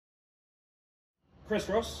Chris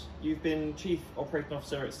Ross, you've been Chief Operating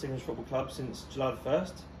Officer at Stevenage Football Club since July the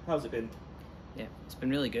 1st. How's it been? Yeah, it's been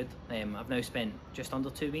really good. I've now spent just under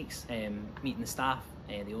 2 weeks meeting the staff,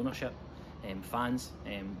 the ownership, fans.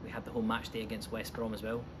 We had the home match day against West Brom as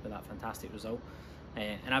well with that fantastic result.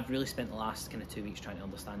 And I've really spent the last kind of 2 weeks trying to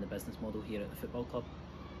understand the business model here at the football club.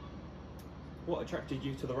 What attracted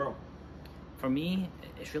you to the role? For me,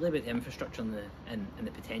 it's really about the infrastructure and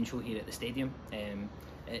the potential here at the stadium.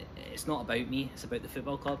 It's not about me, it's about the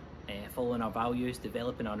football club, following our values,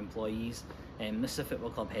 developing our employees. This is a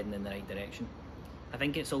football club heading in the right direction. I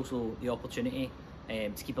think it's also the opportunity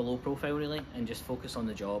to keep a low profile really and just focus on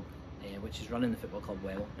the job, which is running the football club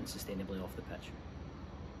well and sustainably off the pitch.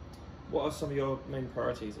 What are some of your main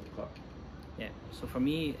priorities at the club? Yeah, so for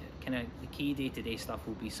me, kind of the key day-to-day stuff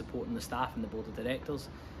will be supporting the staff and the board of directors.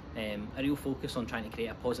 A real focus on trying to create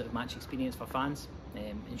a positive match experience for fans,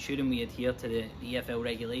 ensuring we adhere to the EFL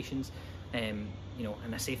regulations, you know,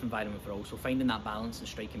 in a safe environment for all. So finding that balance and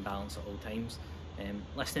striking balance at all times,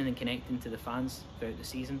 listening and connecting to the fans throughout the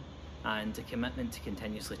season, and a commitment to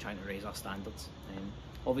continuously trying to raise our standards.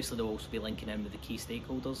 Obviously, they'll also be linking in with the key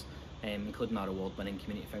stakeholders, including our award-winning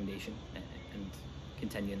community foundation, and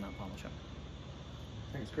continuing that partnership.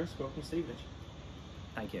 Thanks, Chris. Welcome to Stevenage.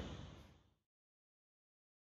 Thank you.